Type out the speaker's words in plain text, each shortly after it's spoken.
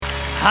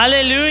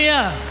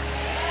Hallelujah.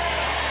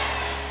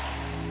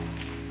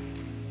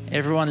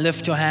 Everyone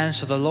lift your hands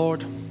to the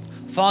Lord.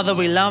 Father,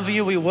 we love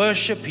you. We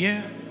worship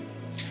you.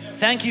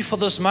 Thank you for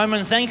this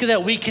moment. Thank you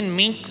that we can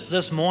meet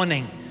this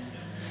morning.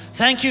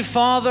 Thank you,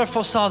 Father,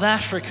 for South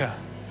Africa.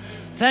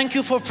 Thank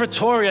you for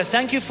Pretoria.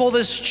 Thank you for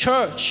this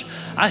church.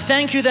 I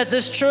thank you that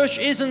this church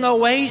is an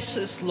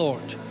oasis,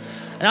 Lord.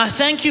 And I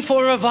thank you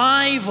for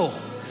revival.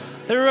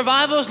 The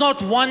revival is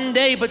not one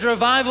day, but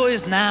revival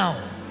is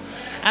now.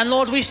 And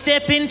Lord, we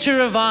step into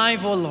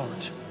revival,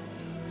 Lord.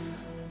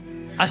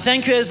 I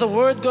thank you as the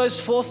word goes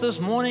forth this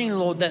morning,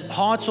 Lord, that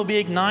hearts will be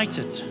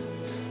ignited.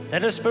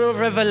 That a spirit of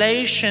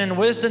revelation and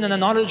wisdom and the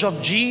knowledge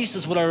of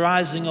Jesus will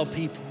arise in your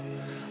people.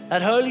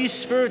 That Holy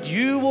Spirit,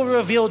 you will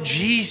reveal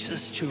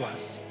Jesus to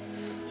us.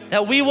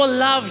 That we will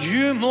love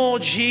you more,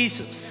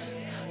 Jesus.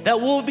 That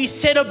we'll be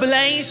set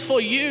ablaze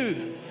for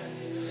you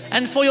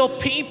and for your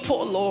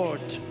people, Lord.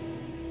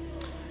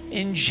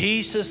 In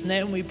Jesus'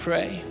 name we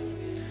pray.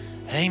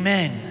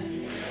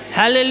 Amen.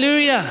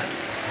 Hallelujah.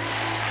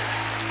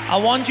 I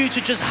want you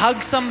to just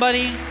hug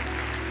somebody,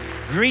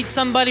 greet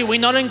somebody. We're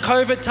not in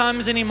COVID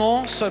times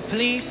anymore, so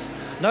please,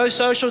 no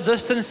social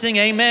distancing.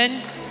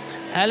 Amen.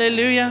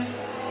 Hallelujah.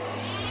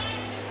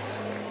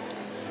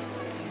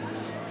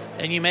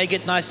 And you may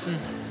get nice and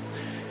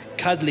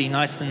cuddly,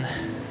 nice and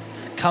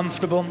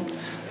comfortable.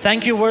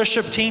 Thank you,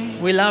 worship team.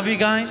 We love you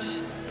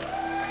guys.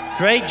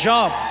 Great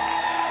job.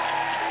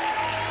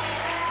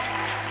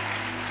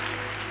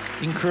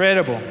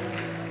 Incredible.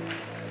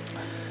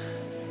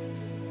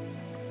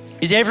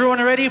 Is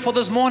everyone ready for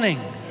this morning?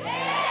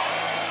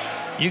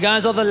 You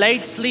guys are the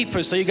late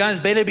sleepers, so you guys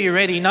better be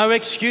ready. No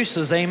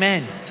excuses,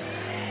 amen.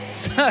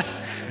 So,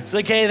 it's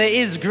okay, there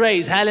is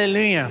grace,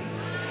 hallelujah.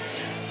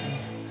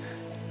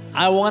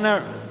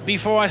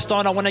 Before I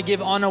start, I want to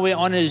give honor where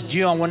honor is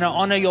due. I want to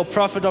honor your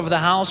prophet of the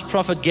house,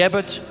 Prophet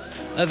Gebhardt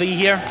over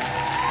here,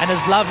 and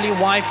his lovely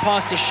wife,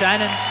 Pastor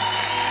Shannon,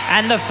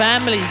 and the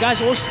family. You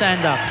guys all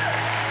stand up.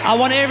 I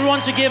want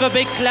everyone to give a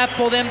big clap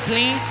for them,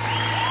 please.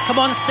 Come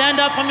on, stand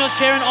up from your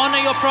chair and honor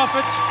your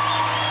prophet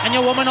and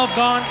your woman of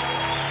God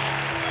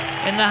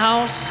in the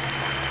house.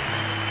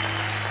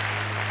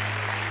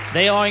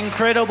 They are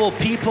incredible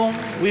people.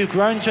 We've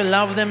grown to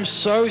love them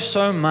so,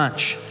 so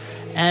much.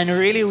 And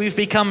really, we've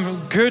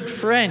become good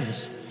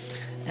friends.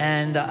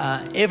 And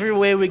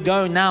everywhere we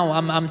go now,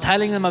 I'm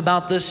telling them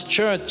about this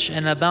church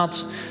and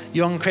about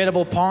your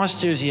incredible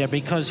pastors here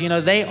because, you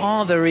know, they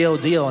are the real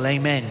deal.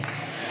 Amen.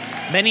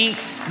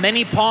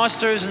 Many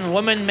pastors and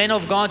women, men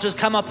of God just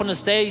come up on the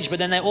stage, but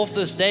then they're off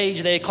the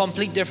stage, they're a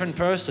complete different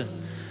person.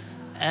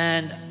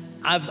 And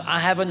I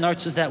haven't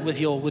noticed that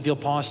with your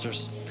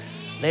pastors.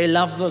 They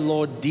love the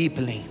Lord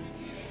deeply.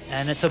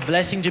 And it's a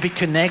blessing to be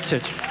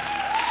connected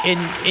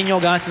in your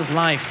guys'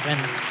 life. And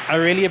I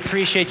really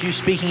appreciate you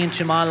speaking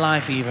into my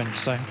life even.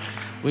 So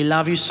we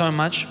love you so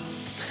much.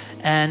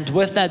 And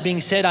with that being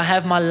said, I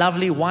have my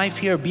lovely wife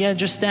here. Bia,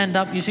 just stand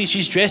up. You see,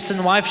 she's dressed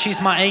in wife.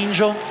 She's my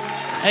angel.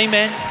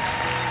 Amen.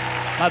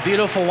 My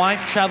beautiful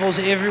wife travels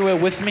everywhere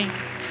with me.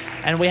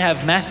 And we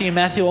have Matthew.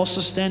 Matthew,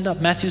 also stand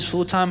up. Matthew's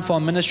full-time for our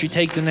ministry,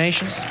 Take the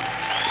Nations.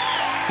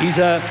 He's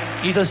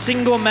a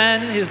single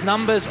man. His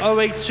number is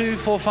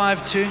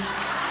 082452.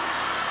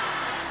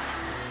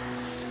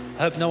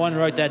 Hope no one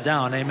wrote that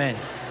down. Amen.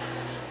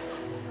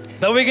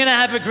 But we're going to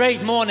have a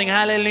great morning.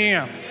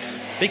 Hallelujah.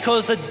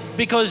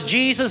 Because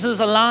Jesus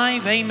is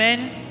alive.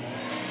 Amen.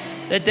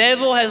 The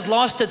devil has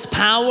lost its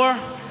power.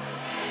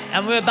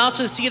 And we're about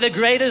to see the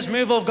greatest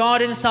move of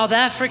God in South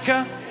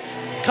Africa.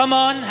 Come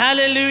on,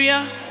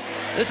 hallelujah.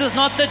 This is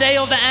not the day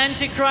of the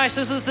Antichrist.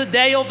 This is the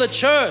day of the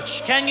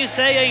church. Can you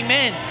say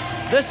amen?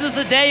 This is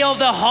the day of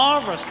the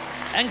harvest.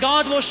 And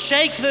God will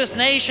shake this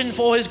nation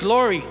for His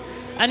glory.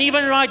 And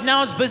even right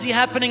now it's busy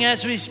happening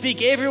as we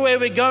speak. Everywhere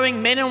we're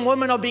going, men and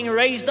women are being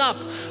raised up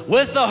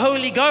with the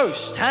Holy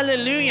Ghost.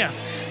 Hallelujah.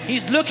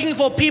 He's looking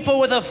for people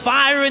with a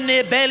fire in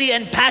their belly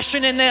and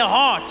passion in their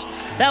heart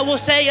that will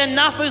say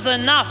enough is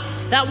enough.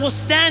 That will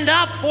stand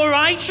up for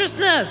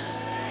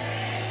righteousness.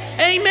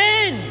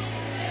 Amen.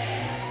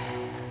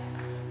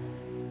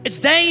 It's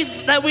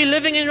days that we're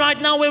living in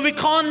right now where we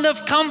can't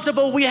live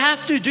comfortable. We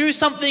have to do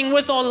something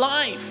with our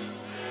life.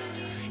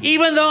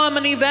 Even though I'm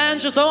an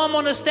evangelist, though I'm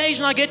on a stage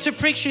and I get to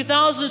preach to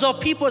thousands of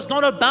people, it's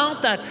not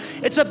about that.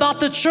 It's about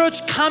the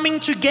church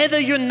coming together,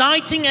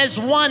 uniting as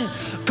one,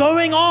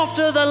 going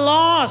after the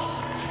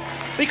lost.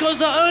 Because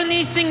the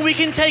only thing we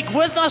can take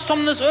with us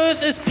from this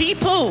earth is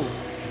people.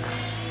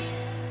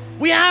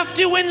 We have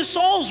to win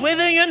souls,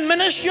 whether you're in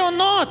ministry or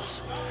not.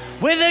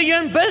 Whether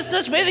you're in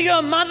business, whether you're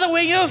a mother,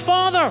 whether you're a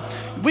father.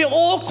 We're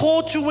all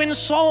called to win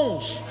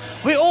souls.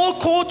 We're all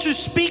called to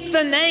speak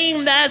the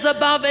name that is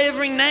above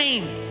every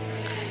name.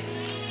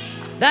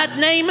 That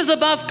name is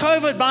above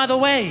COVID, by the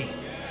way.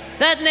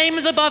 That name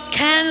is above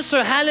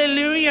cancer.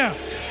 Hallelujah.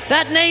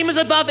 That name is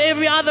above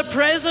every other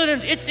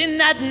president. It's in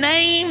that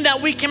name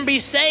that we can be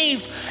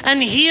saved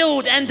and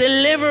healed and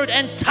delivered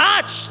and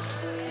touched.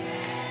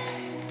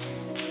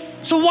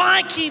 So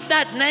why keep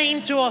that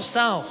name to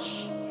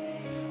ourselves?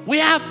 We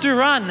have to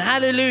run.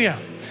 Hallelujah.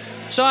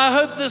 So I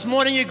hope this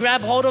morning you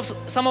grab hold of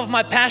some of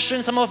my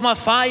passion, some of my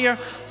fire,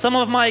 some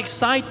of my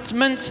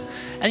excitement,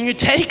 and you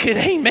take it.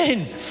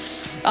 Amen.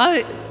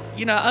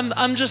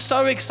 I'm just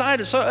so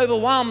excited, so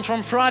overwhelmed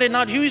from Friday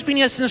night. Who's been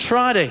here since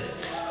Friday?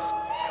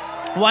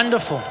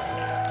 Wonderful.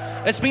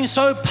 It's been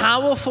so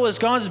powerful as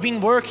God has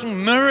been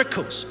working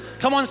miracles.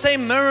 Come on, say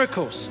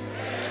miracles.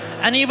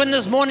 And even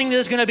this morning,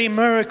 there's going to be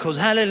miracles.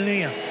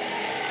 Hallelujah.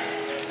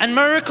 And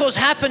miracles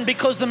happen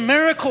because the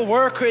miracle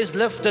worker is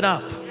lifted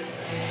up.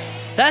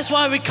 That's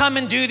why we come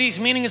and do these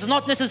meetings. It's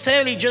not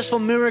necessarily just for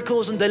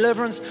miracles and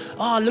deliverance.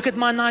 Oh, look at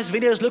my nice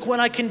videos. Look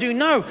what I can do.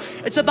 No,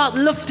 it's about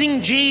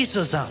lifting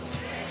Jesus up.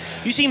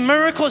 You see,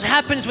 miracles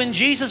happens when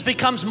Jesus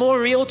becomes more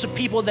real to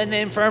people than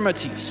their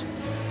infirmities.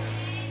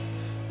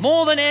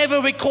 More than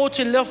ever, we're called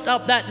to lift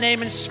up that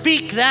name and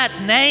speak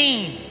that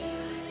name.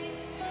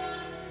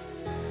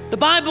 The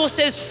Bible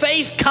says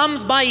faith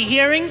comes by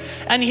hearing,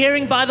 and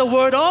hearing by the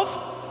word of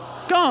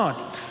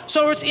God.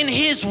 So it's in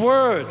His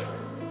word.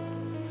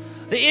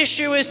 The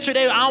issue is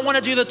today, I want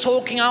to do the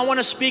talking, I want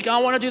to speak, I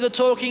want to do the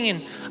talking,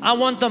 and I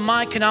want the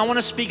mic, and I want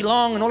to speak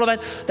long, and all of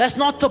that. That's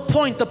not the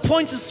point. The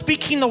point is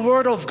speaking the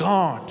word of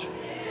God.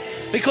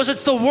 Because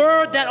it's the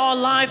word that our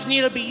lives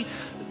need to be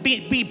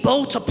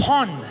built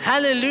upon.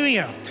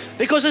 Hallelujah.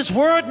 Because His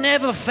word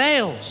never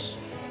fails.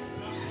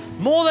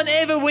 More than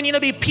ever, we need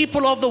to be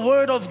people of the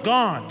word of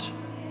God.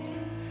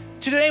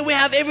 Today we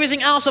have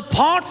everything else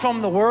apart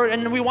from the word,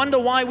 and we wonder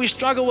why we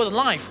struggle with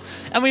life.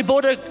 And we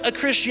build a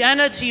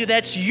Christianity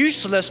that's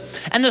useless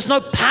and there's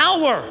no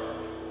power.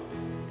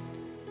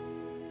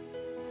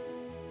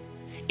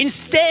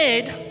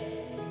 Instead,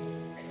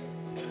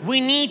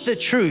 we need the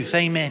truth.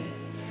 Amen.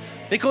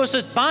 Because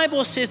the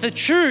Bible says the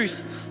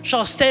truth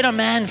shall set a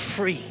man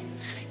free.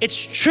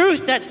 It's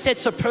truth that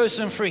sets a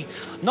person free.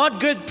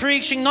 Not good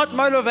preaching, not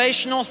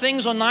motivational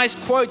things or nice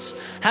quotes.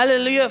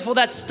 Hallelujah for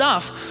that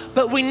stuff.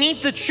 But we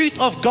need the truth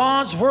of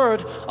God's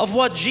word, of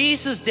what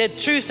Jesus did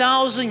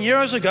 2,000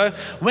 years ago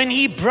when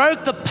He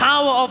broke the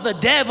power of the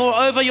devil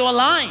over your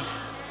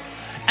life.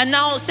 And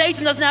now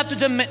Satan doesn't have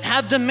to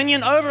have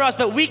dominion over us,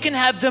 but we can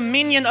have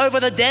dominion over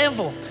the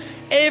devil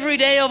every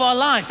day of our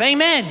life.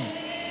 Amen.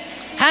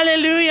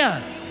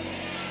 Hallelujah.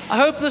 I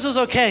hope this is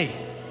okay.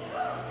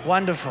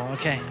 Wonderful.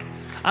 Okay.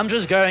 I'm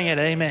just going it.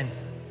 Amen.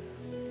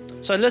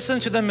 So listen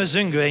to the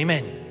Mzungu.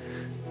 Amen.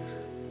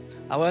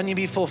 I'll only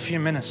be for a few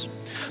minutes.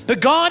 But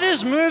God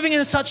is moving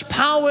in such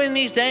power in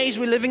these days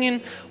we're living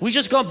in. We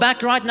just got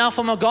back right now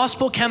from a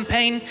gospel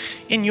campaign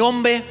in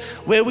Yombe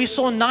where we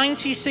saw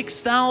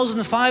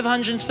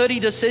 96,530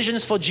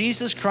 decisions for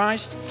Jesus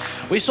Christ.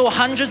 We saw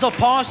hundreds of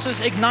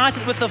pastors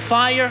ignited with the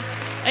fire.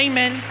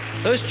 Amen.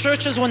 Those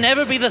churches will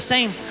never be the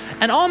same.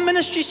 And our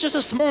ministry is just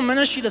a small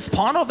ministry that's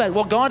part of that,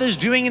 what God is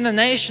doing in the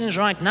nations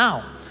right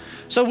now.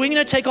 So we need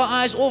to take our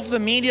eyes off the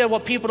media,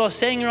 what people are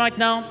saying right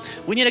now.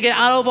 We need to get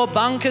out of our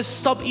bunkers,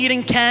 stop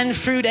eating canned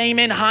food,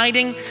 amen,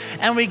 hiding.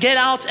 And we get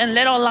out and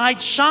let our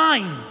light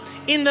shine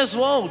in this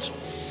world.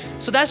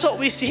 So that's what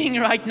we're seeing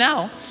right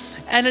now.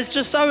 And it's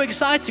just so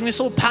exciting. We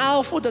saw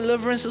powerful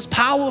deliverances,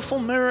 powerful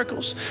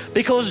miracles,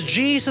 because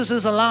Jesus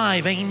is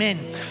alive, amen.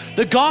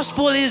 The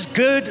gospel is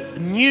good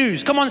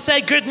news. Come on,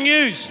 say good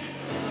news.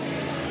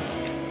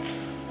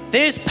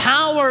 There's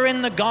power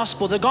in the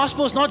gospel. The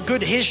gospel is not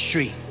good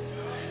history.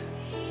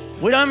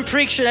 We don't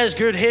preach it as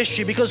good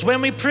history because when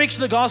we preach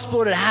the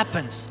gospel, it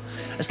happens.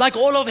 It's like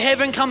all of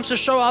heaven comes to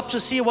show up to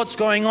see what's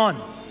going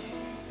on.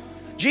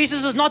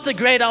 Jesus is not the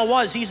great I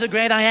was. He's the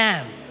great I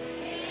am.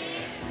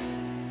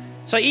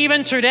 So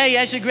even today,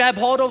 as you grab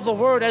hold of the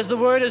word, as the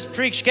word is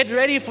preached, get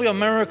ready for your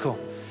miracle.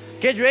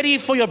 Get ready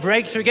for your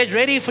breakthrough. Get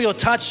ready for your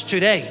touch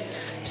today.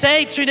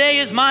 Say, today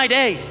is my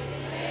day.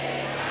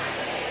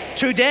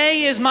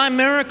 Today is my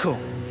miracle.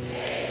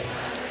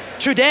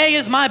 Today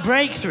is my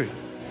breakthrough.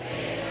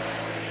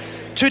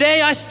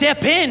 Today I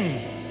step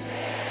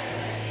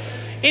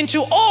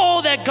into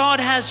all that God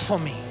has for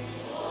me.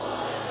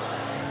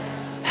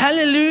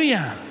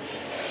 Hallelujah.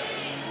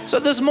 So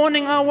this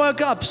morning I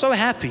woke up so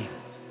happy,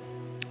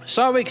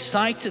 so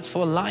excited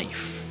for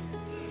life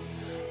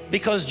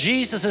because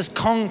Jesus has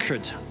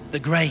conquered the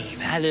grave.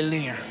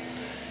 Hallelujah.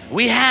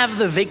 We have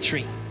the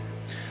victory.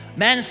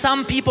 Man,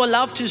 some people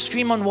love to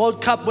scream on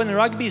World Cup when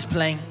rugby is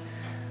playing.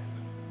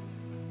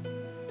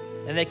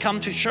 And they come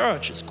to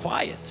church, it's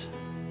quiet.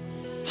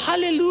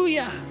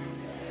 Hallelujah.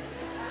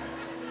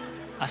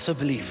 I so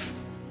believe.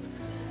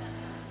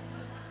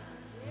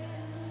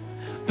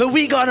 But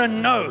we gotta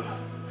know,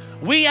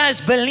 we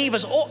as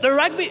believers, the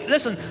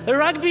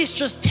rugby is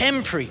just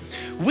temporary.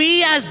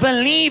 We as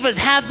believers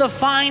have the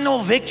final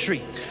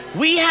victory.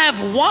 We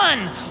have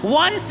won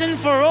once and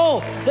for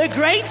all the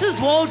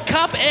greatest World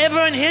Cup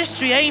ever in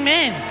history.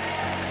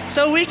 Amen.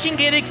 So we can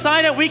get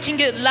excited. We can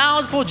get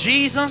loud for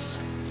Jesus.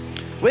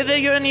 Whether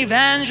you're an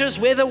evangelist,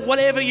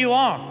 whatever you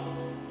are.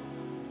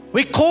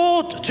 We're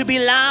called to be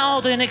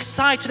loud and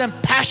excited and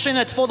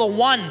passionate for the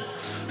one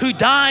who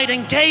died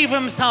and gave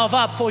himself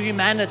up for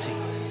humanity.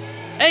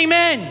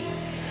 Amen.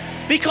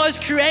 Because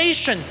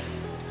creation,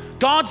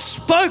 God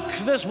spoke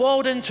this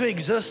world into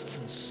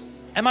existence.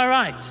 Am I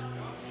right?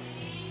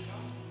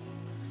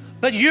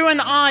 But you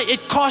and I,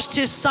 it cost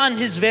His Son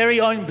His very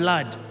own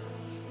blood.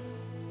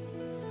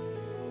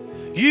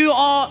 You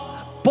are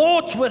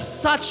bought with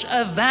such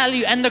a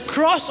value, and the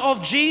cross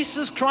of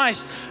Jesus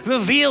Christ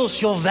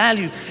reveals your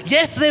value.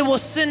 Yes, there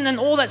was sin and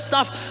all that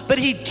stuff, but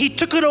He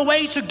took it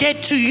away to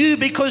get to you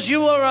because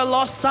you were a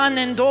lost son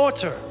and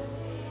daughter.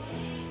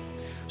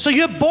 So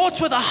you're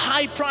bought with a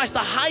high price, the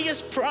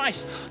highest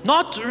price,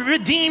 not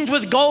redeemed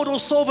with gold or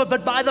silver,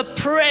 but by the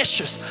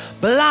precious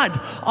blood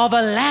of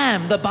a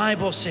lamb, the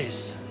Bible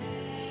says.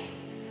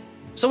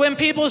 So when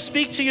people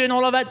speak to you and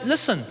all of that,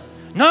 listen,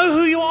 know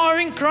who you are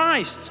in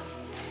Christ.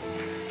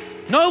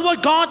 Know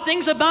what God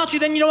thinks about you,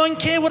 then you don't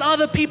care what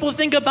other people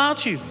think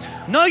about you.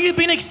 Know you've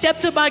been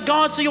accepted by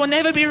God, so you'll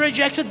never be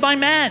rejected by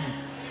man.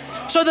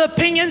 So the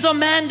opinions of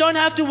man don't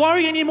have to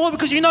worry anymore,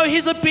 because you know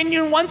His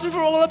opinion once and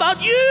for all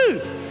about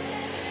you.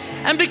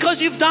 And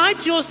because you've died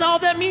to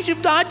yourself, that means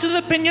you've died to the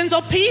opinions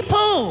of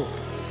people.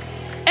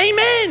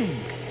 Amen.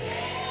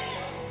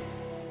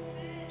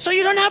 So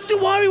you don't have to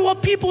worry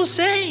what people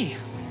say.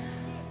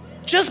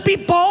 Just be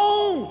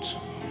bold.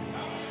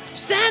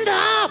 Stand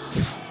up.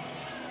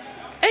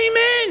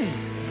 Amen.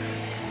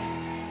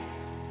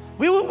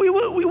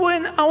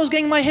 I was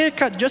getting my hair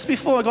cut just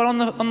before I got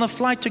on the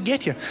flight to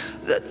get here.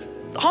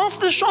 Half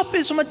the shop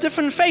is from a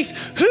different faith.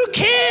 Who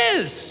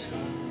cares?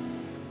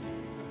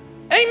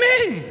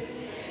 Amen.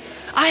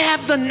 I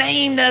have the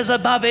name that is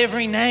above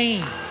every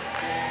name.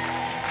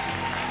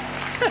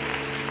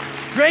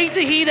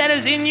 Greater He that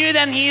is in you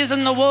than he is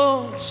in the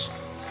world.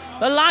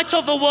 The light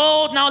of the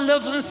world now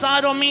lives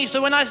inside of me.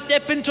 So when I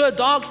step into a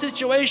dark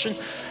situation,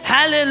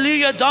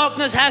 hallelujah,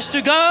 darkness has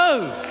to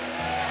go.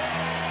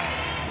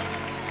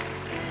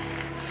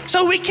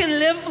 So we can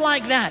live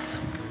like that.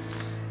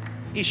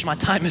 Ish, my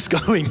time is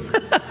going.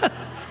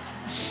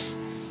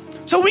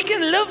 So we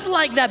can live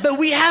like that, but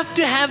we have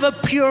to have a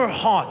pure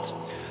heart.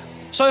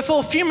 So for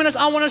a few minutes,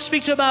 I want to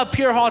speak to you about a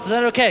pure heart. Is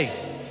that okay?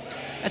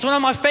 It's one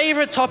of my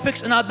favorite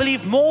topics, and I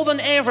believe more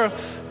than ever,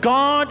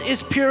 God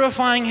is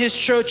purifying His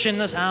church in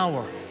this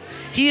hour.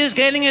 He is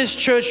getting His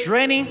church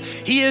ready.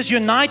 He is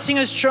uniting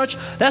His church.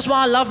 That's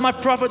why I love my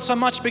prophet so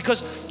much,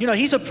 because,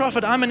 he's a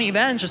prophet, I'm an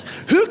evangelist.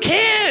 Who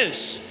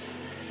cares?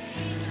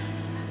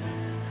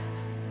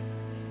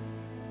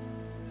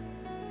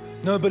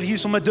 No, but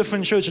he's from a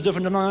different church, a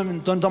different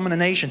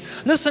denomination.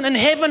 Listen, in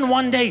heaven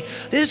one day,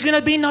 there's going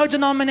to be no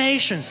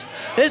denominations.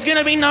 There's going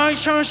to be no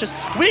churches.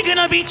 We're going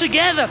to be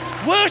together,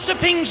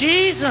 worshiping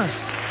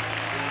Jesus.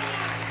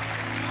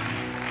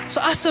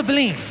 So I still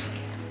believe.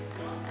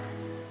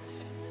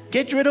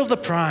 Get rid of the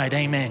pride,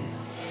 amen.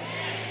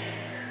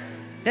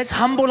 Let's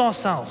humble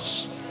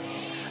ourselves.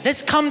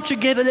 Let's come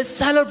together, let's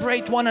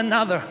celebrate one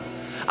another.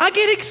 I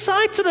get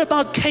excited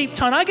about Cape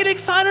Town. I get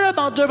excited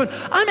about Durban.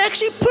 I'm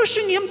actually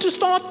pushing him to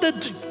start the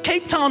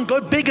Cape Town,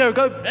 go bigger,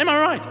 am I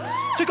right?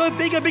 To go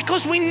bigger,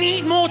 because we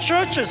need more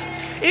churches.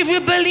 If we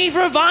believe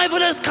revival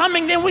is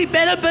coming, then we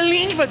better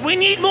believe it. We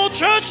need more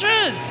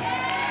churches.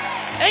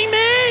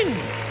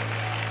 Amen.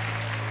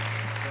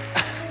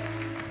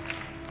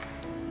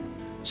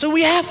 So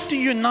we have to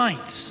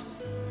unite.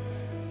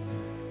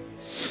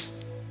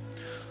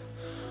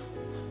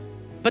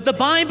 But the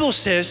Bible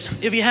says,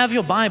 if you have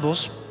your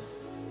Bibles,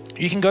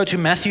 you can go to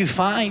Matthew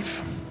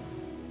 5,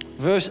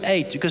 verse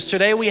 8, because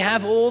today we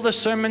have all the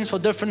sermons for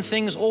different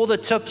things, all the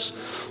tips,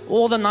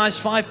 all the nice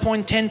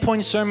 5-point,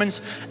 10-point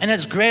sermons, and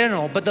it's great and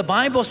all. But the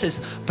Bible says,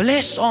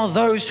 blessed are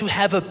those who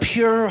have a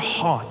pure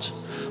heart.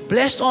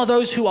 Blessed are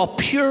those who are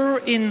pure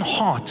in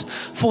heart,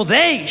 for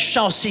they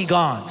shall see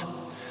God.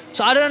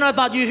 So I don't know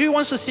about you, who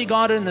wants to see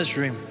God in this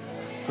room?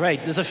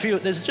 Great,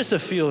 there's just a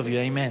few of you,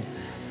 amen.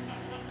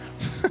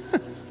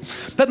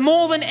 But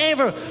more than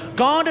ever,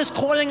 God is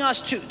calling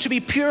us to be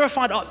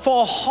purified,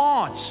 for our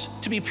hearts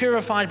to be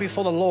purified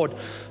before the Lord.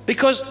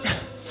 Because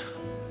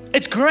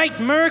it's great,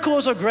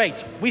 miracles are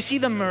great. We see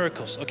the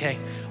miracles, okay?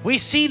 We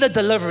see the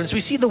deliverance, we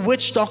see the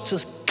witch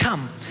doctors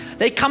come.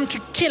 They come to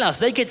kill us,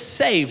 they get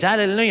saved,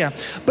 hallelujah.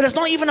 But it's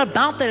not even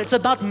about that, it's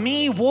about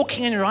me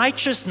walking in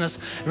righteousness.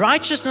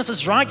 Righteousness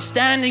is right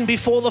standing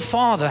before the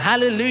Father,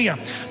 hallelujah.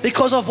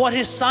 Because of what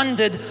His Son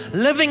did,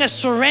 living a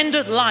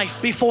surrendered life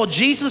before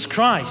Jesus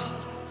Christ.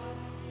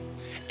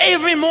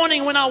 Every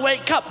morning when I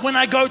wake up, when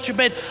I go to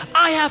bed,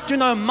 I have to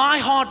know my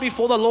heart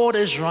before the Lord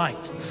is right.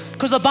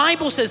 Because the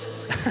Bible says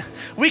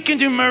we can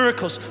do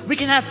miracles. We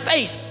can have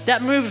faith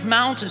that moves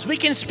mountains. We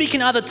can speak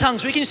in other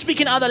tongues. We can speak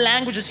in other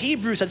languages.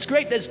 Hebrews, that's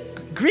great.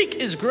 Greek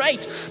is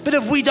great. But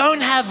if we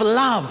don't have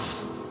love,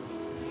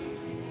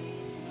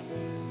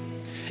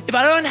 if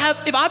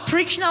I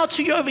preach now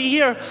to you over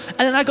here and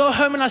then I go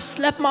home and I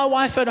slap my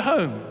wife at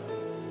home,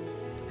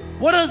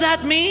 what does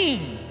that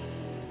mean?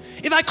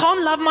 If I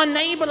can't love my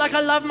neighbor like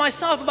I love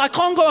myself, if I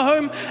can't go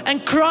home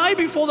and cry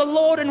before the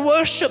Lord and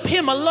worship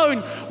Him alone,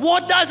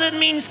 what does it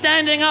mean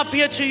standing up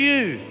here to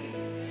you?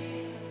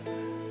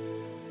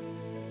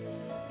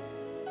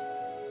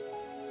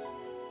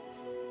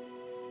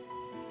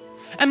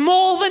 And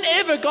more than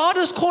ever, God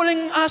is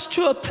calling us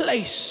to a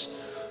place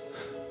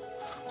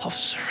of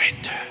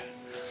surrender,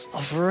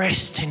 of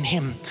rest in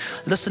Him.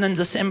 Listen, in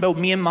December,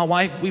 me and my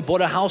wife, we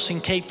bought a house in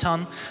Cape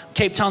Town.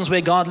 Cape Town's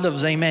where God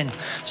lives, amen.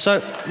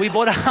 So we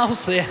bought a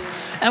house there,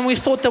 and we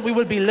thought that we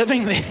would be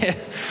living there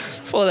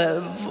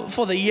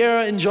for the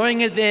year,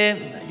 enjoying it there,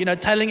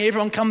 telling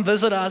everyone, come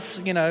visit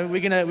us, we're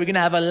gonna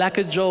have a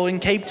lekker joy in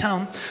Cape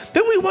Town.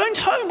 But we weren't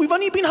home. We've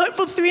only been home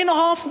for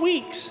 3.5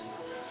 weeks.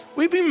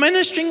 We've been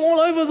ministering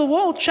all over the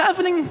world,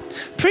 traveling,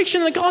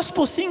 preaching the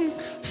gospel, seeing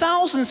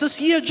thousands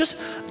this year. Just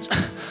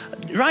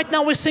right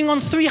now, we're seeing on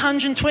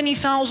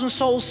 320,000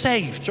 souls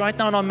saved right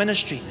now in our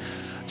ministry.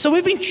 So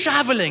we've been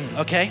traveling,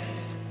 okay?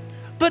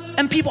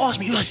 And people ask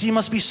me, yes, you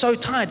must be so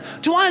tired.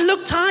 Do I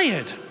look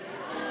tired?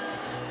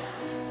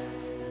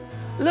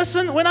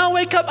 Listen, when I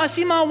wake up, I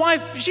see my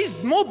wife.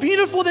 She's more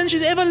beautiful than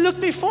she's ever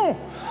looked before.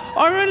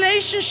 Our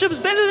relationship's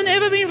better than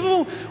ever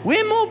before.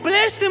 We're more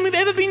blessed than we've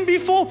ever been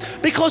before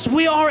because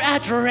we are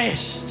at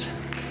rest.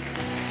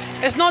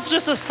 It's not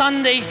just a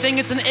Sunday thing,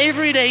 it's an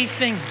everyday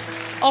thing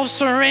of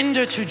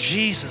surrender to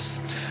Jesus.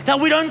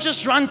 That we don't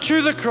just run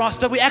to the cross,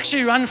 but we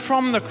actually run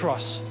from the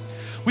cross.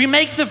 We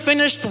make the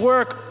finished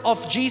work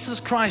of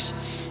Jesus Christ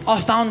our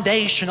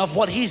foundation of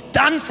what He's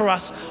done for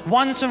us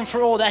once and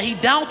for all, that He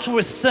dealt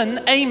with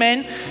sin,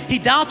 amen. He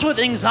dealt with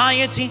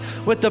anxiety,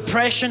 with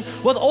depression,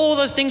 with all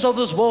the things of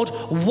this world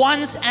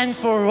once and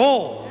for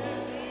all.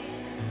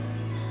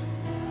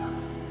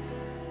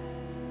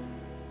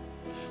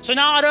 So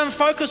now I don't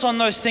focus on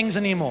those things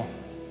anymore.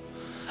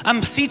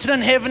 I'm seated in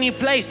heavenly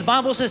place. The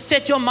Bible says,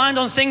 set your mind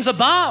on things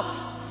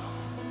above.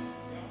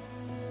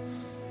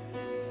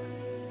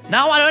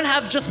 Now I don't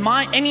have just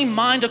any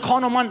mind, a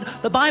carnal mind.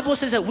 The Bible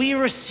says that we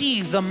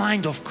receive the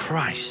mind of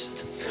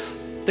Christ.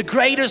 The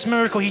greatest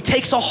miracle, He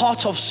takes a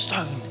heart of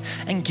stone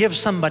and gives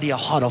somebody a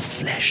heart of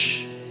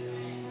flesh.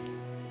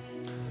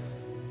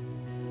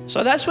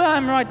 So that's where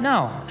I'm right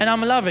now, and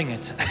I'm loving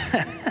it.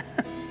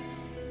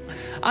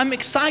 I'm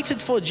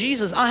excited for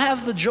Jesus. I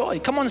have the joy.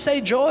 Come on,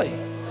 say joy.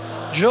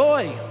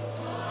 Joy.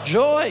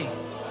 Joy.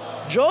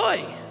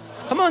 Joy.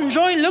 Come on,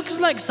 joy looks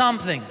like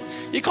something.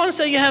 You can't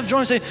say you have joy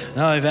and say,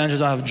 no,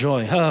 evangelist, I have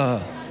joy.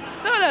 No,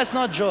 that's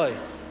not joy.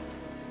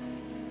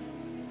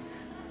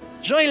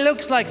 Joy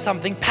looks like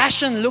something.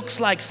 Passion looks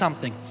like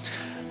something.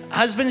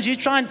 Husbands, you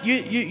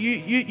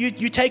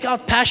take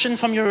out passion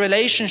from your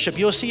relationship.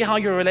 You'll see how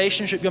your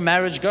relationship, your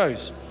marriage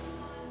goes.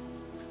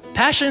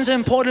 Passion's an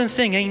important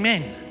thing,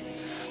 amen.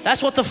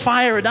 That's what the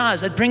fire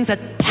does. It brings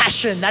that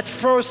passion, that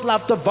first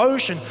love,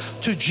 devotion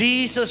to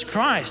Jesus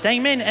Christ.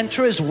 Amen. And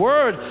to His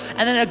word.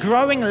 And then a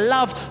growing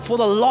love for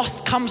the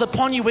lost comes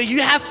upon you where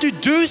you have to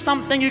do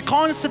something. You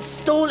can't sit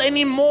still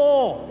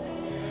anymore.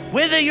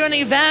 Whether you're an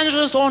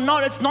evangelist or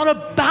not, it's not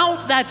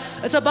about that.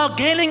 It's about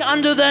getting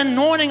under the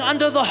anointing,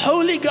 under the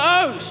Holy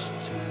Ghost.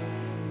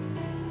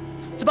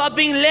 It's about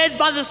being led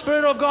by the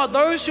Spirit of God.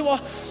 Those who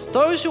are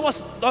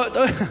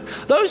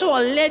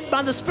led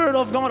by the Spirit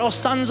of God are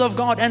sons of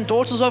God and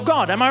daughters of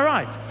God. Am I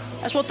right?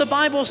 That's what the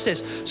Bible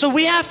says. So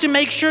we have to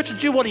make sure to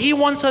do what He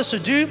wants us to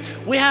do.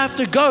 We have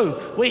to go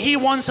where He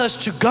wants us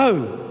to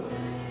go.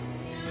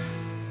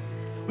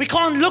 We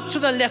can't look to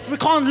the left. We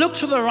can't look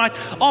to the right.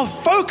 Our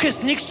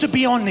focus needs to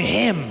be on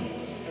Him.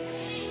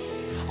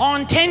 Our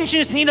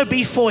intentions need to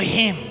be for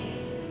Him.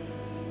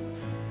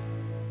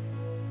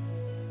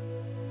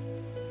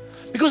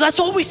 Because that's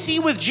what we see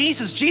with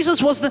Jesus.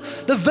 Jesus was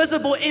the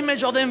visible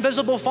image of the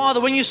invisible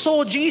Father. When you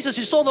saw Jesus,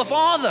 you saw the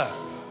Father.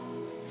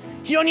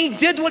 He only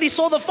did what He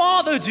saw the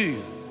Father do.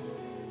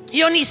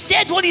 He only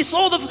said what He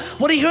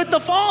heard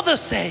the Father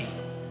say.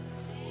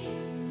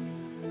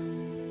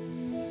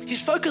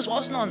 His focus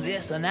wasn't on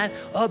this and that.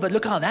 Oh, but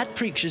look how that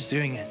preacher's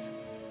doing it.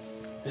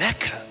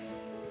 Lekker.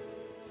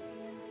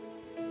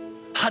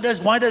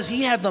 Why does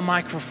he have the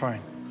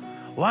microphone?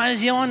 Why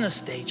is he on the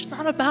stage? It's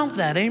not about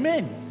that,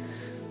 amen.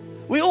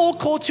 We're all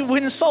called to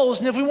win souls,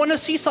 and if we want to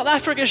see South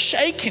Africa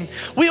shaken,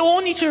 we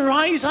all need to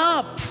rise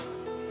up.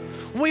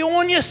 We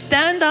all need to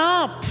stand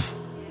up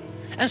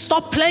and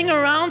stop playing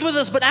around with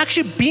us, but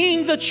actually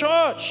being the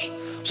church.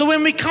 So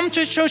when we come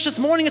to church this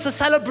morning, it's a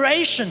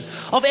celebration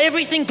of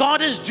everything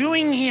God is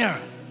doing here.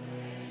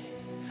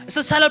 It's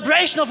a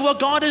celebration of what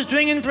God is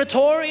doing in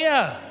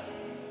Pretoria,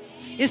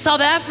 in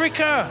South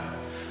Africa,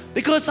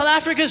 because South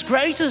Africa's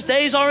greatest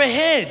days are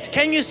ahead.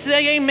 Can you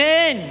say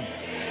amen?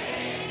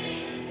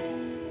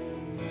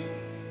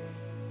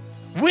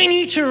 We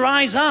need to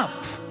rise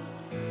up.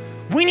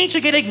 We need to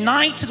get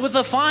ignited with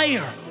the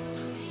fire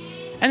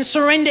and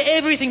surrender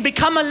everything.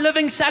 Become a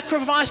living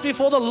sacrifice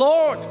before the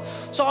Lord.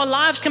 So our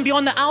lives can be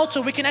on the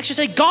altar. We can actually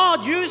say,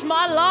 God, use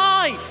my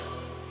life.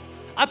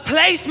 I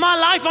place my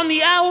life on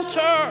the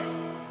altar.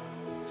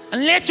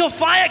 And let your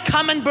fire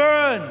come and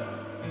burn.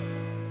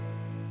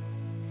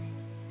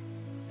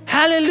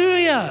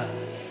 Hallelujah.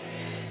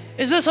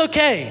 Is this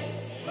okay?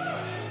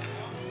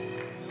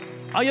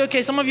 Are you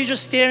okay? Some of you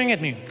just staring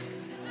at me.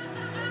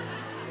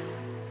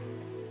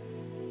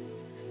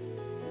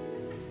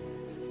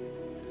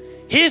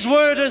 His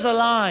word is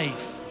alive.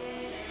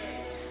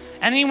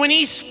 And when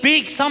He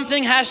speaks,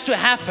 something has to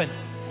happen.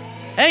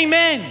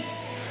 Amen.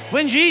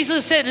 When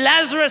Jesus said,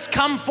 Lazarus,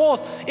 come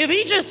forth, if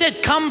he just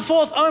said, come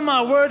forth, oh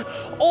my word,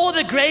 all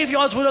the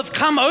graveyards would have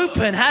come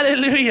open.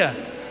 Hallelujah.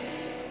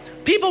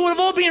 People would have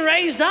all been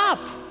raised up.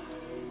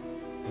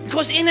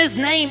 Because in his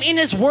name, in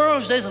his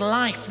words, there's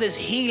life, there's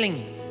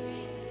healing.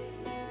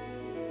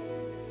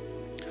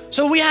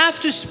 So we have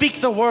to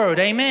speak the word,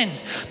 amen.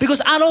 Because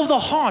out of the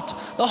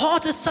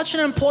heart is such an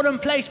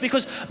important place,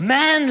 because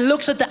man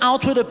looks at the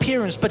outward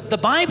appearance, but the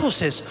Bible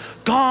says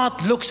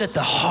God looks at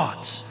the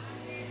heart.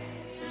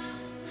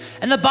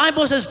 And the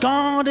Bible says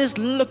God is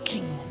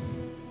looking.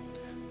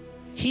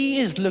 He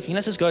is looking.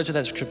 Let's just go to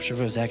that scripture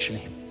verse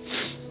actually.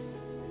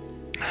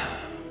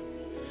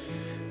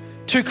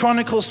 2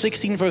 Chronicles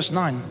 16 verse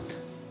 9.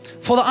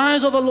 For the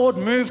eyes of the Lord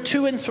move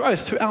to and fro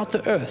throughout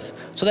the earth,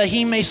 so that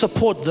he may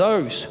support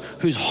those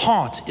whose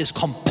heart is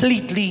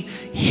completely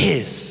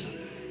his.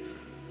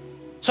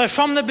 So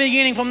from the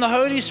beginning, from the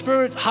Holy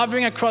Spirit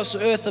hovering across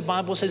the earth, the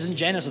Bible says in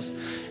Genesis,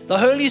 the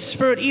Holy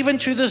Spirit even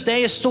to this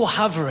day is still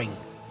hovering.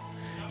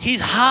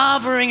 He's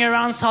hovering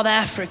around South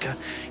Africa.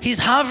 He's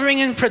hovering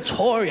in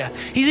Pretoria.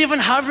 He's even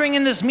hovering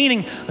in this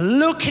meeting,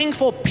 looking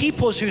for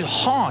people whose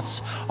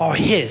hearts are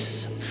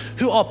his,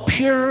 who are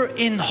pure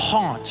in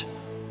heart.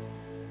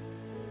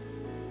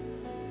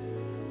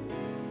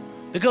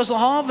 Because the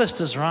harvest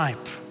is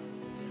ripe.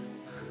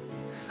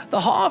 The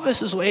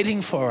harvest is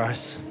waiting for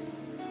us.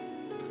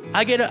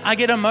 I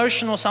get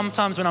emotional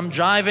sometimes when I'm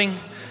driving,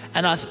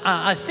 and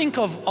I think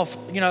of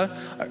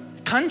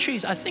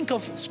countries. I think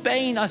of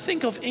Spain. I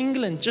think of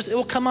England. It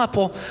will come up,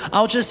 or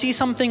I'll just see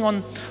something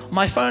on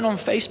my phone on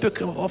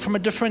Facebook or from a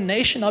different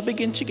nation. I'll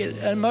begin to get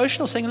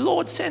emotional, saying,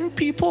 "Lord, send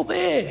people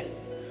there,"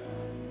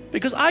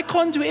 because I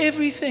can't do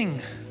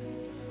everything.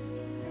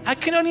 I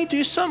can only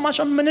do so much.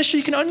 On ministry,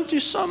 you can only do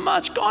so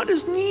much. God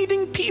is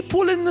needing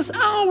people in this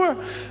hour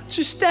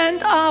to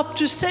stand up,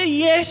 to say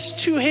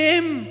yes to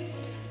him,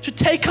 to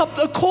take up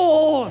the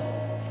call.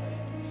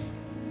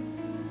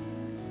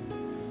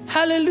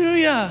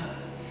 Hallelujah.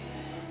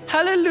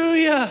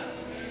 Hallelujah.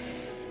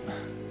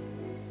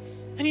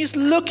 And he's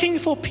looking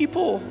for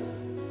people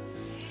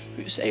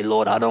who say,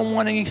 Lord, I don't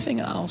want anything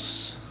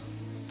else.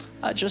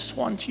 I just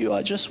want you.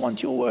 I just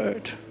want your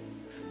word.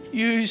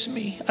 Use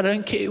me. I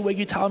don't care where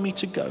you tell me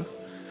to go.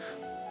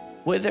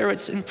 Whether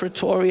it's in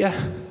Pretoria,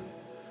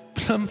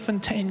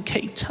 Bloemfontein,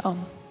 Cape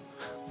Town,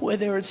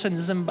 whether it's in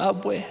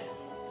Zimbabwe,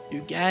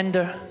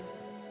 Uganda,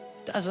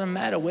 doesn't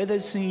matter. Whether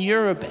it's in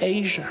Europe,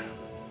 Asia,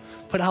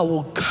 but I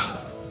will go.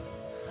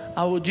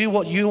 I will do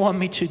what you want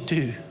me to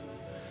do.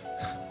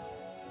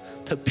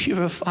 To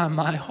purify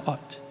my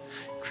heart.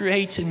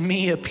 Create in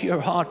me a pure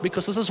heart,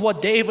 because this is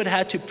what David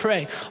had to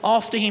pray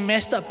after he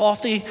messed up,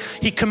 after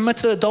he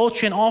committed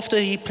adultery, and after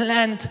he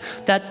planned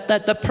that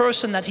the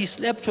person that he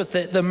slept with,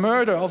 the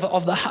murder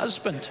of the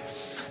husband.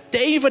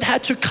 David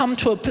had to come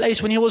to a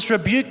place when he was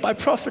rebuked by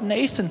Prophet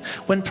Nathan,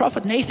 when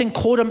Prophet Nathan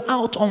called him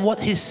out on what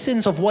his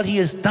sins of what he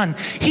has done.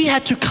 He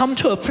had to come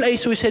to a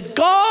place where he said,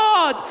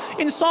 God,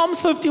 in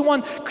Psalms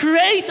 51,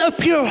 create a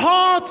pure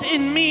heart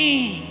in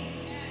me.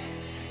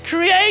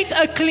 Create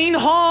a clean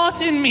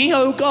heart in me,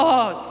 oh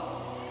God.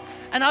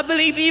 And I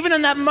believe even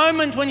in that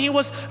moment when he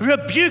was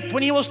rebuked,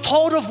 when he was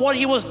told of what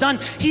he was done,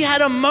 he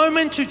had a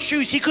moment to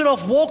choose. He could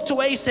have walked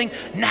away saying,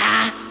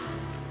 nah,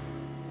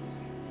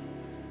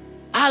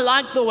 I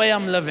like the way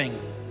I'm living.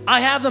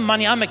 I have the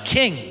money. I'm a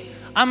king.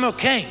 I'm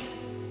okay.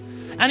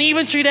 And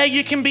even today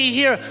you can be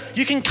here.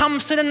 You can come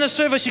sit in the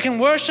service. You can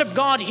worship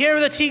God, hear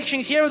the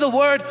teachings, hear the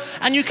word,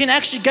 and you can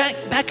actually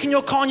get back in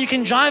your car and you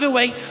can drive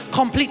away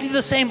completely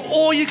the same.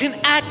 Or you can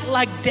act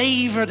like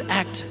David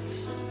acted.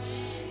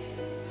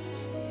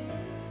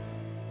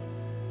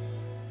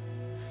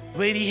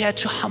 Where he had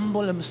to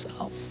humble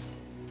himself.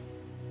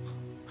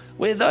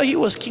 Where though he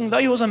was king, though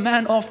he was a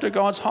man after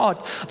God's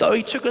heart, though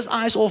he took his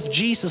eyes off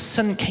Jesus,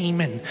 sin came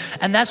in.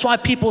 And that's why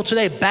people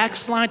today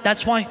backslide.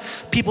 That's why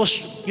people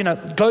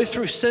go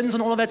through sins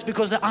and all of that. It's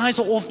because their eyes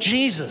are off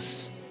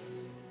Jesus.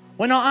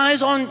 When our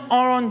eyes are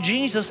on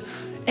Jesus,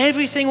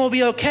 everything will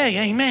be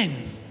okay. Amen.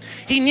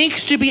 He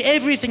needs to be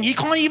everything. He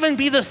can't even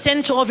be the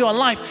center of your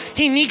life.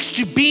 He needs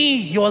to be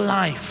your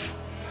life.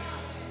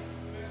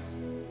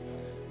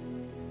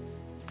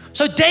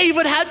 So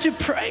David had to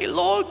pray,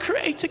 Lord,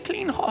 create a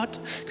clean heart.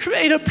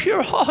 Create a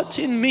pure heart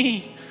in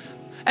me.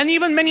 And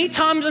even many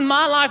times in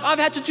my life, I've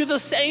had to do the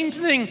same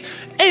thing.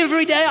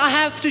 Every day I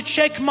have to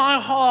check my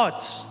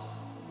heart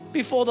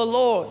before the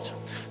Lord.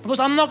 Because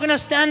I'm not going to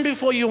stand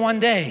before you one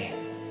day.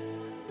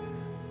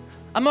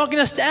 I'm not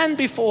going to stand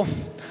before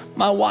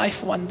my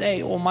wife one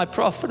day or my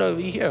prophet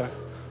over here.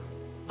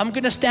 I'm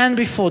going to stand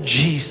before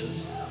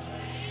Jesus.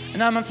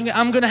 And I'm thinking,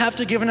 I'm going to have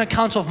to give an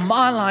account of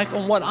my life,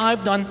 on what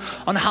I've done,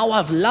 on how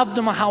I've loved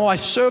him, on how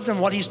I've served him,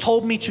 what he's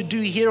told me to do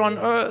here on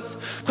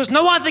earth. Because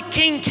no other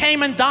king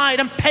came and died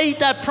and paid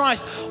that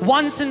price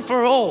once and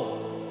for all.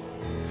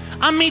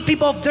 I meet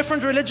people of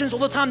different religions all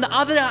the time. The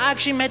other day I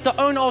actually met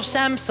the owner of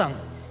Samsung.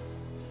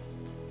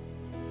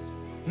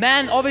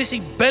 Man,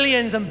 obviously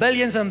billions and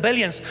billions and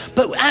billions.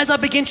 But as I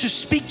begin to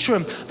speak to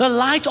him, the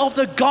light of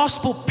the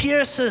gospel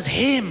pierces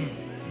him.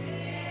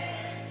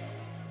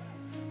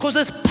 Because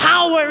there's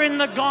power in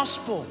the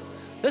gospel.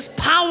 There's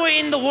power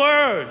in the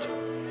word.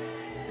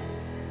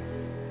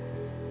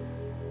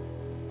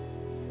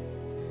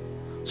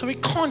 So we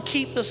can't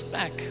keep this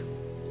back.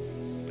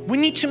 We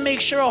need to make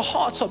sure our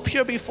hearts are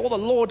pure before the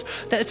Lord,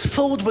 that it's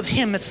filled with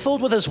Him, it's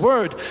filled with His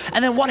word.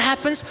 And then what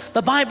happens?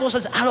 The Bible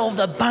says, out of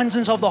the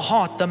abundance of the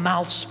heart, the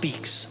mouth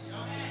speaks.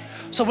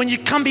 So when you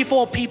come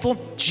before people,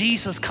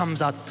 Jesus comes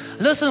out.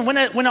 Listen, when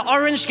an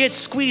orange gets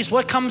squeezed,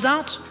 what comes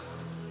out?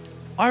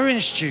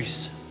 Orange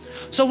juice.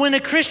 So when a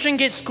Christian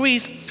gets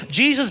squeezed,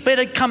 Jesus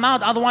better come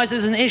out, otherwise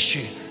there's an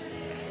issue.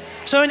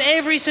 So in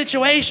every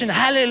situation,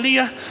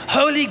 hallelujah,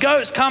 Holy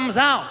Ghost comes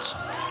out.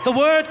 The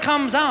word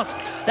comes out.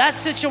 That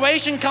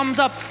situation comes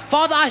up.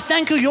 Father, I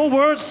thank you, your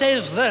word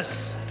says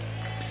this.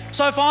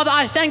 So Father,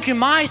 I thank you,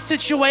 my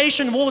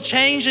situation will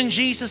change in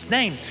Jesus'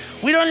 name.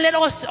 We don't let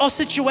our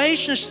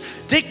situations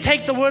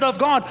dictate the word of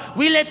God.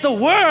 We let the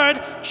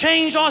word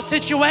change our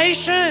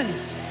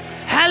situations.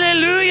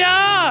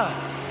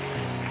 Hallelujah.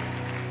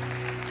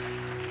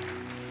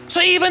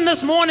 So even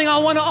this morning, I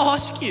want to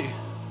ask you,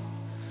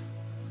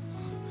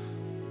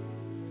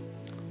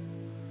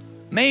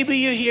 maybe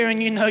you're here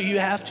and you know you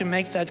have to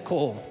make that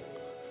call.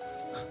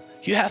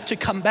 You have to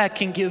come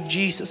back and give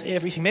Jesus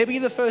everything. Maybe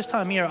you're the first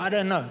time here, I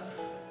don't know.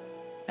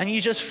 And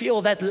you just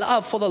feel that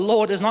love for the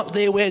Lord is not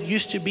there where it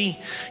used to be.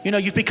 You know,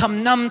 you've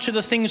become numb to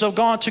the things of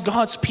God, to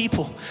God's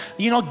people.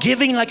 You're not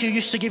giving like you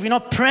used to give. You're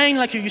not praying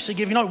like you used to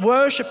give. You're not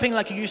worshiping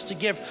like you used to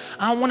give.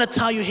 I want to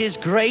tell you, His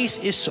grace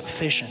is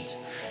sufficient.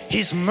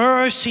 His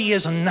mercy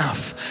is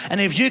enough. And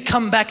if you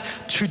come back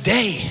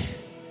today,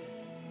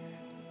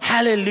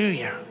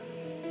 hallelujah,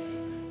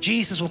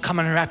 Jesus will come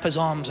and wrap His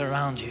arms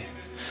around you.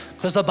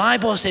 Because the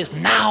Bible says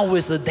now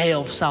is the day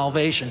of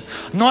salvation.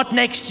 Not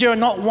next year,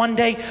 not one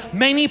day.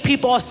 Many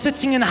people are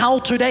sitting in hell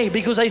today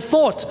because they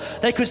thought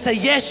they could say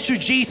yes to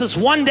Jesus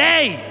one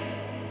day.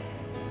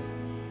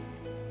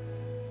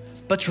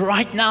 But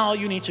right now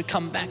you need to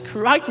come back.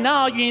 Right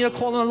now you need to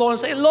call on the Lord and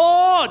say,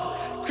 Lord,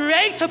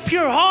 create a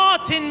pure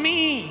heart in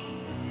me.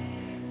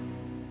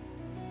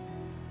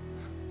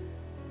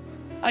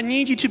 I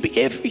need you to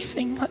be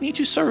everything. I need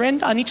to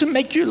surrender. I need to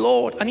make you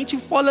Lord. I need to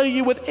follow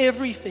you with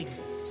everything.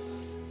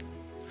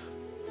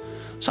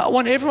 So I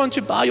want everyone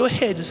to bow your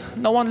heads.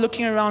 No one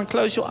looking around.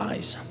 Close your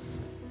eyes.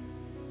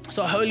 It's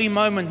a holy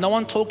moment. No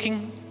one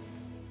talking.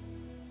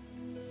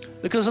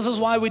 Because this is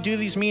why we do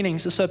these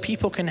meetings, is so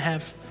people can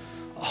have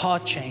a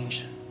heart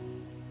change.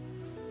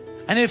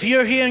 And if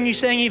you're here and you're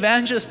saying,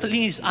 Evangelist,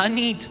 please, I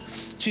need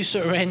to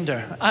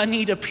surrender. I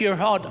need a pure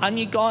heart. I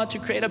need God to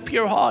create a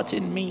pure heart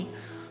in me.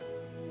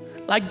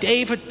 Like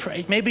David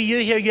prayed. Maybe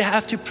you're here, you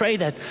have to pray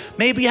that.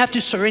 Maybe you have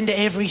to surrender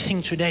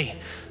everything today.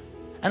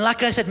 And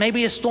like I said,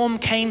 maybe a storm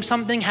came,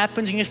 something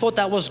happened, and you thought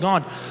that was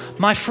God.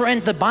 My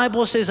friend, the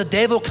Bible says the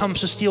devil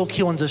comes to steal,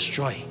 kill, and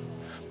destroy.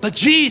 But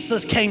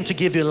Jesus came to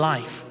give you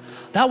life.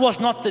 That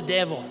was not the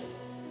devil.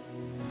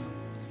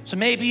 So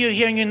maybe you're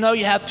here and you know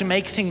you have to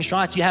make things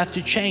right. You have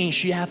to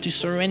change. You have to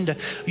surrender.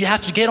 You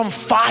have to get on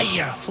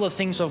fire for the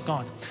things of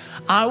God.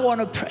 I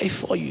want to pray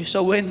for you.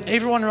 So when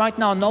everyone right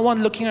now, no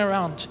one looking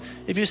around,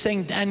 if you're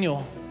saying,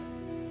 Daniel,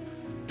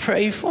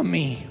 pray for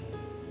me.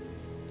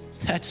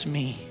 That's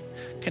me.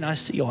 Can I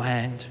see your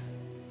hand?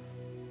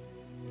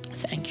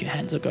 Thank you.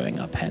 Hands are going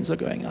up. Hands are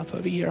going up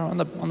over here on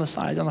the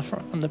side, on the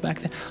front, on the back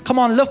there. Come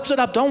on, lift it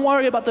up. Don't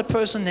worry about the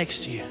person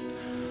next to you.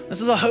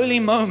 This is a holy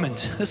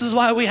moment. This is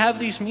why we have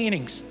these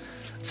meetings.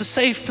 It's a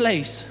safe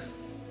place.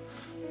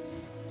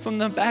 From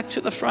the back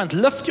to the front,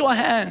 lift your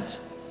hand.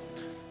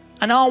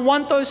 And I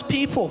want those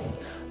people,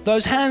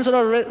 those hands that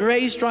are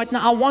raised right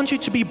now, I want you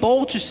to be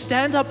bold to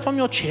stand up from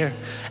your chair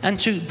and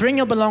to bring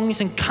your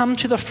belongings and come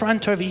to the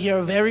front over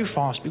here very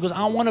fast, because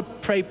I want to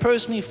pray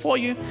personally for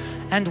you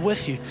and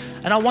with you.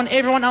 And I want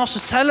everyone else to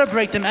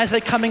celebrate them as they're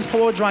coming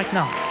forward right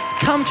now.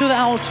 Come to the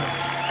altar.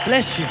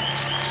 Bless you.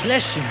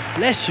 Bless you.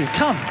 Bless you.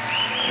 Come.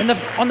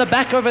 On the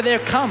back over there,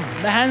 come.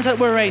 The hands that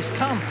were raised,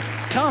 come.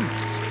 Come.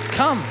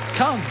 Come.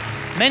 Come.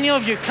 Many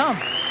of you, come.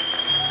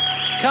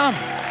 Come.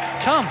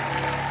 Come.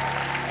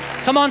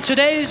 Come on,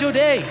 today is your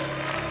day.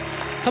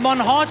 Come on,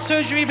 heart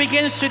surgery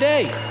begins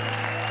today.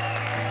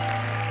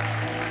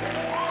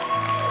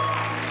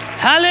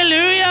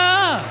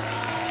 Hallelujah.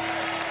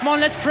 Come on,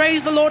 let's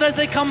praise the Lord as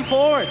they come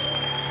forward.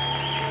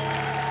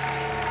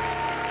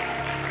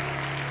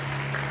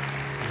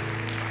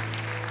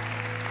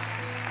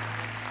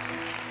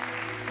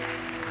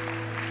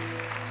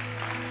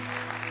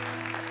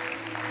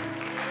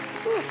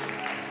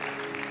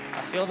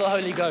 I feel the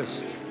Holy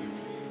Ghost.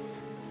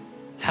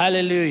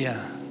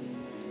 Hallelujah.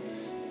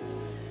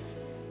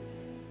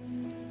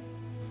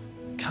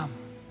 Come.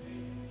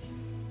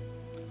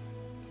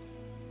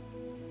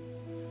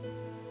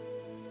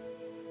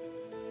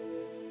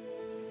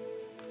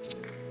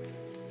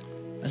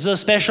 This is a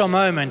special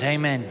moment.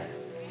 Amen.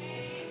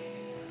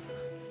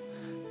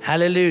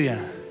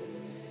 Hallelujah.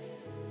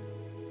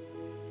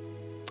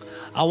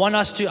 I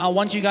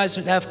want you guys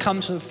to have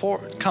come to the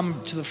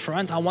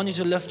front. I want you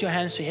to lift your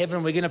hands to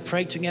heaven. We're going to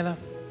pray together.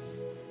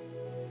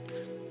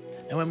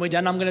 And when we're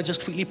done, I'm going to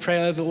just quickly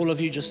pray over all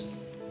of you, just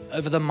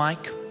over the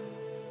mic.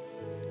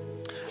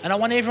 And I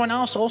want everyone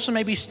else to also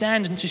maybe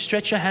stand and to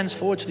stretch your hands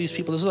forward to these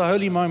people. This is a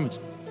holy moment.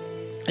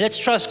 Let's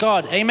trust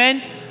God.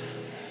 Amen.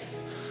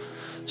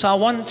 So I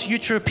want you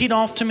to repeat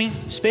after me,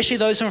 especially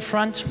those in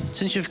front.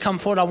 Since you've come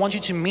forward, I want you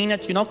to mean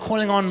it. You're not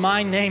calling on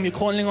my name. You're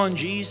calling on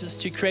Jesus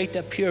to create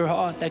that pure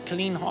heart, that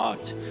clean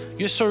heart.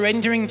 You're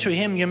surrendering to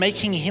Him. You're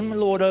making Him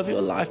Lord over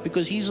your life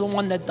because He's the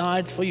one that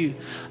died for you,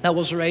 that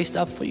was raised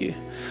up for you.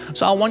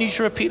 So I want you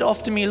to repeat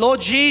after me. Lord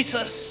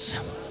Jesus,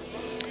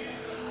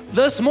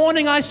 this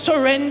morning I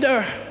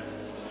surrender.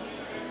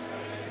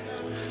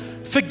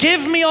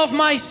 Forgive me of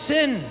my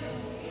sin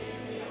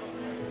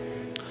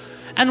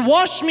and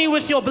wash me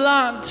with your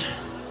blood.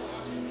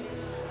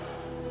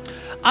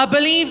 I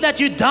believe that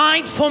you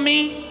died for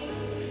me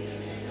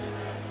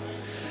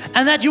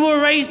and that you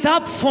were raised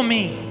up for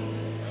me.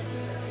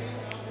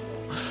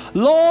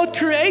 Lord,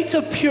 create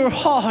a pure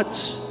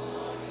heart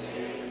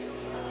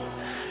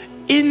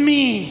in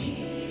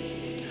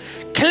me.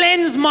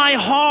 Cleanse my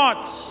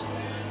heart.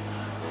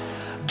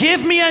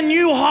 Give me a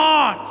new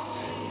heart.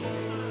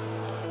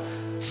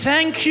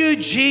 Thank you,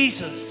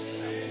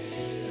 Jesus,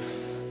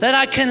 that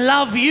I can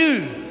love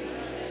you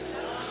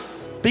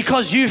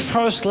because you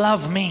first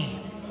loved me.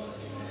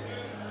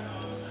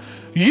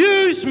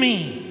 Use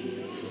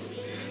me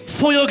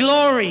for your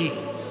glory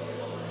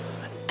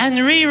and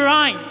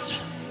rewrite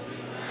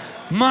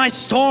my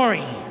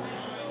story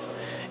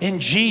in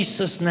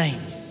Jesus'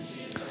 name.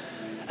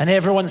 And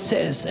everyone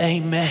says,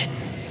 amen.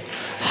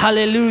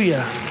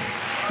 Hallelujah.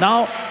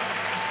 Now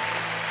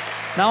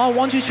I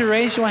want you to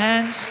raise your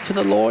hands to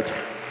the Lord.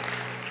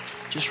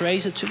 Just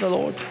raise it to the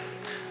Lord.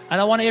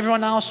 And I want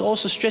everyone else to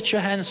also stretch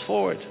your hands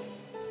forward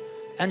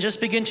and just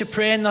begin to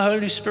pray in the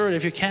Holy Spirit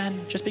if you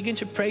can. Just begin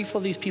to pray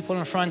for these people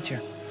in front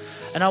here.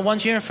 And I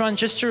want you in front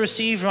just to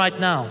receive right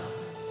now.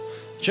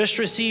 Just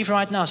receive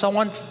right now. So I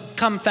want,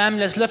 come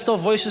family, let's lift our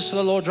voices to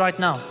the Lord right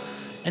now.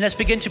 And let's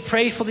begin to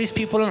pray for these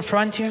people in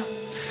front here.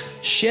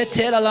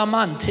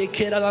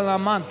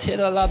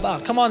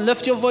 Come on,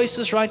 lift your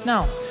voices right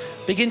now.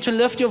 Begin to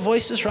lift your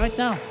voices right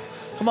now.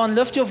 Come on,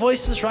 lift your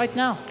voices right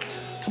now.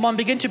 Come on,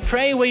 begin to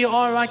pray where you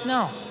are right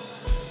now.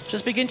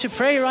 Just begin to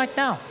pray right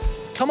now.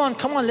 Come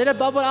on, let it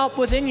bubble out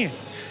within you.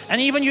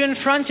 And even you in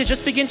front here,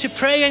 just begin to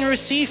pray and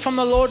receive from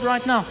the Lord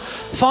right now.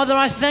 Father,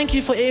 I thank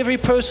you for every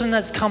person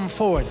that's come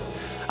forward.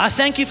 I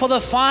thank you for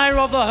the fire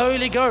of the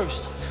Holy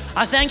Ghost.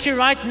 I thank you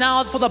right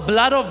now for the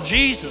blood of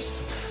Jesus,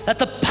 that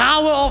the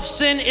power of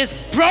sin is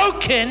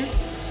broken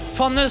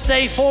from this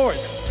day forward.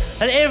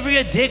 That every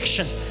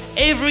addiction,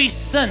 every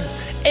sin,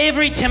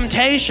 every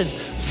temptation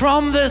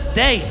from this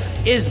day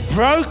is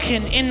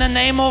broken in the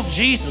name of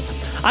Jesus.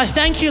 I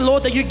thank you,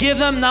 Lord, that you give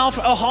them now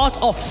a heart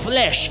of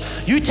flesh.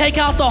 You take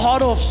out the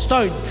heart of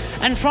stone.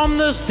 And from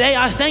this day,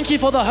 I thank you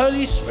for the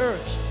Holy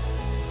Spirit,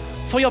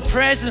 for your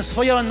presence,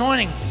 for your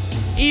anointing,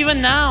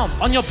 even now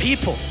on your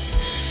people.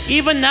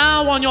 Even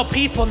now on your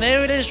people. And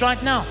there it is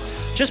right now.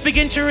 Just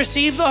begin to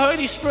receive the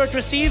Holy Spirit.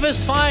 Receive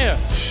His fire.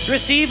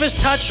 Receive His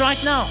touch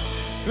right now.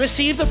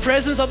 Receive the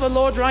presence of the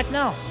Lord right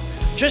now.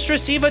 Just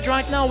receive it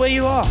right now where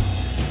you are.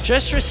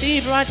 Just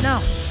receive right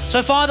now.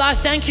 So Father, I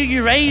thank you,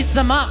 you raised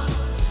them up,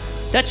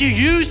 that you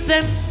use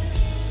them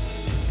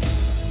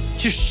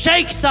to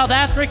shake South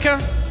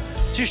Africa,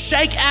 to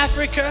shake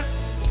Africa.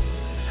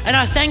 And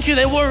I thank you,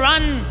 they will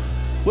run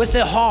with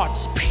their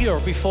hearts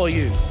pure before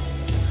you.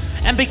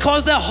 And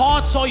because their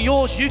hearts are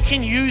yours, you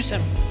can use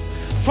them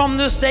from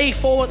this day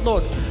forward,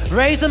 Lord.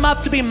 Raise them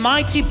up to be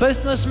mighty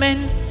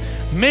businessmen,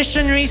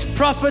 missionaries,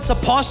 prophets,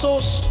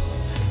 apostles,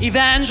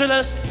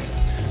 evangelists,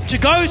 to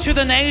go to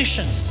the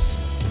nations.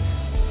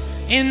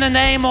 In the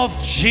name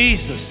of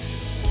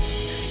Jesus.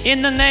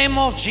 In the name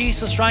of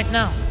Jesus right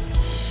now.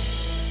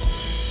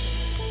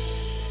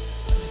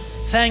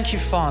 Thank you,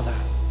 Father.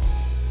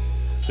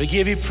 We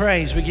give you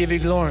praise. We give you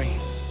glory.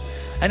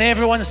 And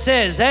everyone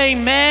says,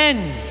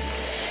 amen.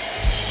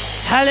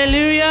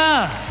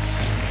 Hallelujah.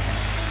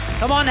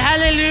 Come on,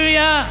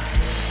 hallelujah.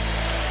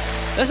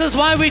 This is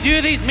why we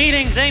do these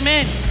meetings.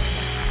 Amen.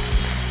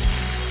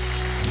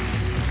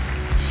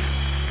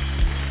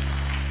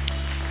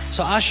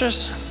 So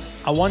ushers,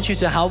 I want you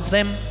to help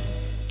them.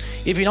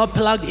 If you're not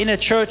plugged in a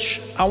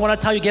church, I want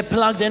to tell you, get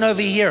plugged in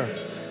over here.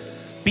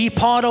 Be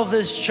part of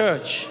this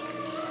church.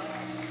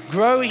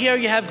 Grow here.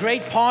 You have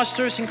great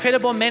pastors,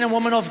 incredible men and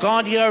women of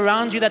God here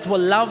around you that will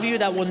love you,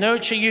 that will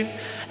nurture you,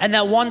 and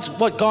that want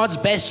what God's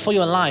best for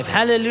your life.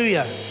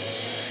 Hallelujah.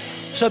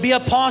 So be a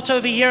part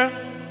over here.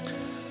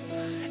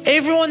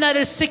 Everyone that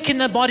is sick in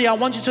the body, I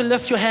want you to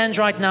lift your hands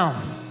right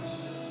now.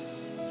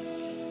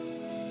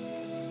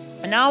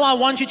 And now I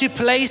want you to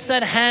place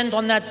that hand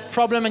on that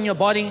problem in your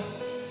body.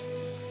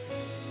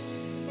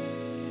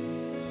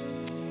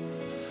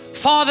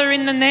 Father,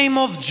 in the name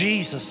of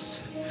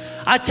Jesus,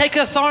 I take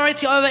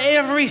authority over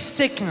every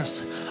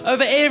sickness,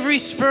 over every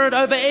spirit,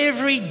 over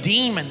every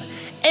demon,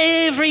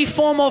 every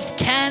form of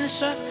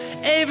cancer,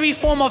 every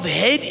form of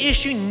head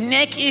issue,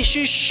 neck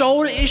issue,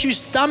 shoulder issue,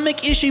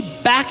 stomach issue,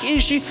 back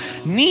issue,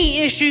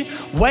 knee issue,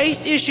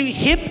 waist issue,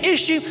 hip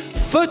issue,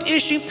 foot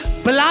issue,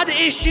 blood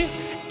issue.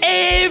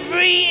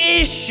 every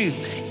issue.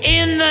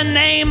 In the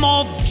name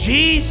of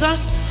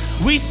Jesus,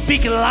 we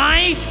speak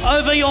life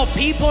over your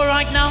people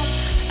right now,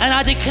 and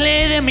I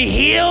declare them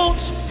healed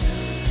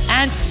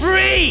and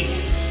free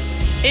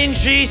in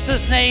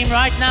Jesus' name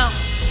right now.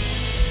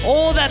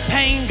 All that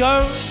pain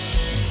goes,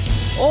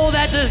 all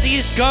that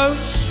disease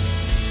goes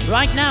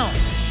right now.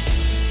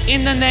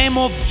 In the name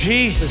of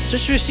Jesus,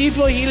 just receive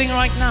your healing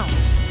right now.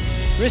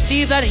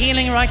 Receive that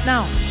healing right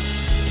now.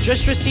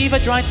 Just receive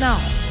it right now.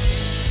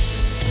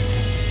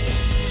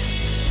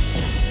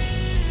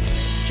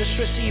 Just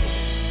receive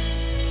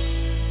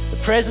it. The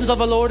presence of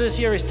the Lord is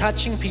here. He's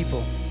touching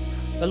people.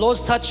 The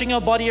Lord's touching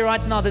your body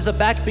right now. There's a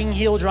back being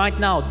healed right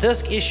now.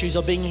 Disc issues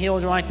are being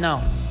healed right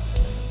now.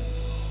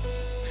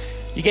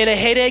 You get a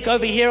headache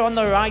over here on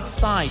the right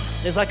side.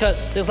 There's like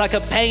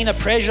a pain, a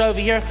pressure over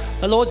here.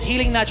 The Lord's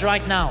healing that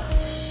right now.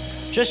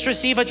 Just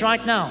receive it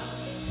right now.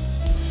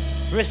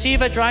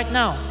 Receive it right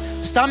now.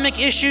 Stomach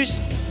issues.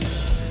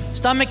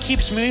 Stomach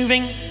keeps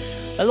moving.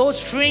 The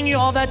Lord's freeing you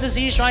of that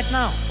disease right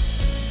now.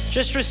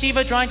 Just receive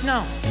it right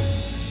now.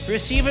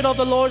 Receive it of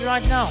the Lord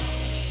right now.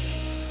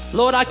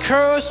 Lord, I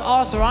curse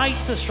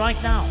arthritis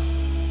right now.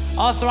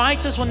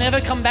 Arthritis will never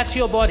come back to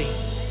your body.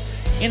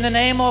 In the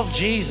name of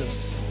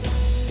Jesus.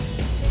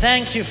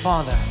 Thank you,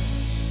 Father.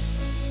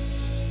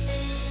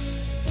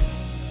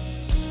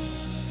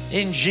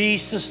 In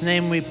Jesus'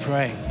 name we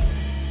pray.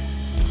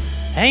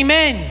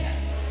 Amen.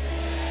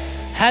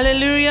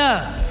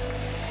 Hallelujah.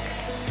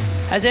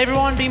 Has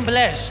everyone been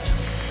blessed?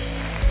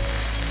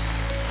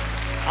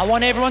 I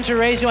want everyone to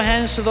raise your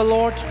hands to the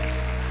Lord.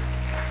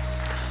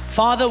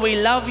 Father, we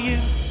love you.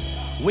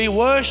 We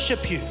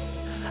worship you.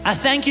 I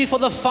thank you for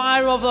the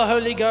fire of the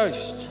Holy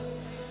Ghost.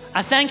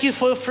 I thank you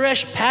for your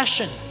fresh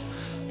passion,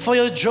 for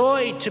your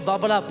joy to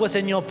bubble up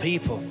within your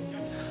people.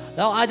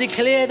 Now I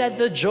declare that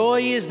the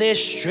joy is their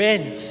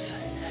strength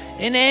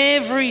in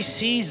every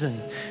season,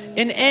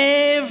 in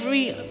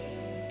every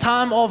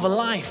time of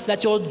life,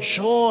 that your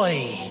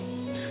joy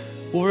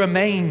will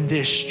remain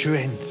their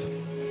strength.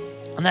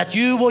 And that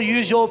you will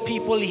use your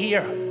people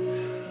here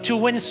to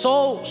win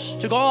souls,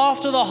 to go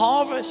after the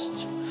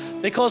harvest,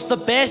 because the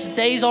best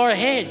days are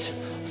ahead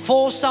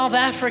for South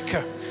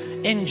Africa.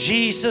 In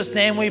Jesus'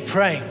 name we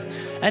pray.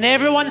 And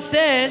everyone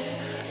says,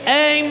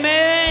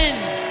 Amen.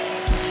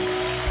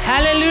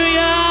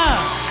 Hallelujah.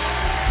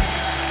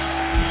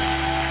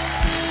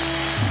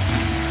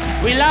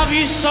 We love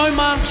you so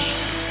much.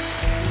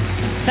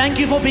 Thank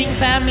you for being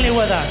family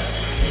with us.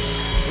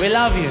 We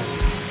love you.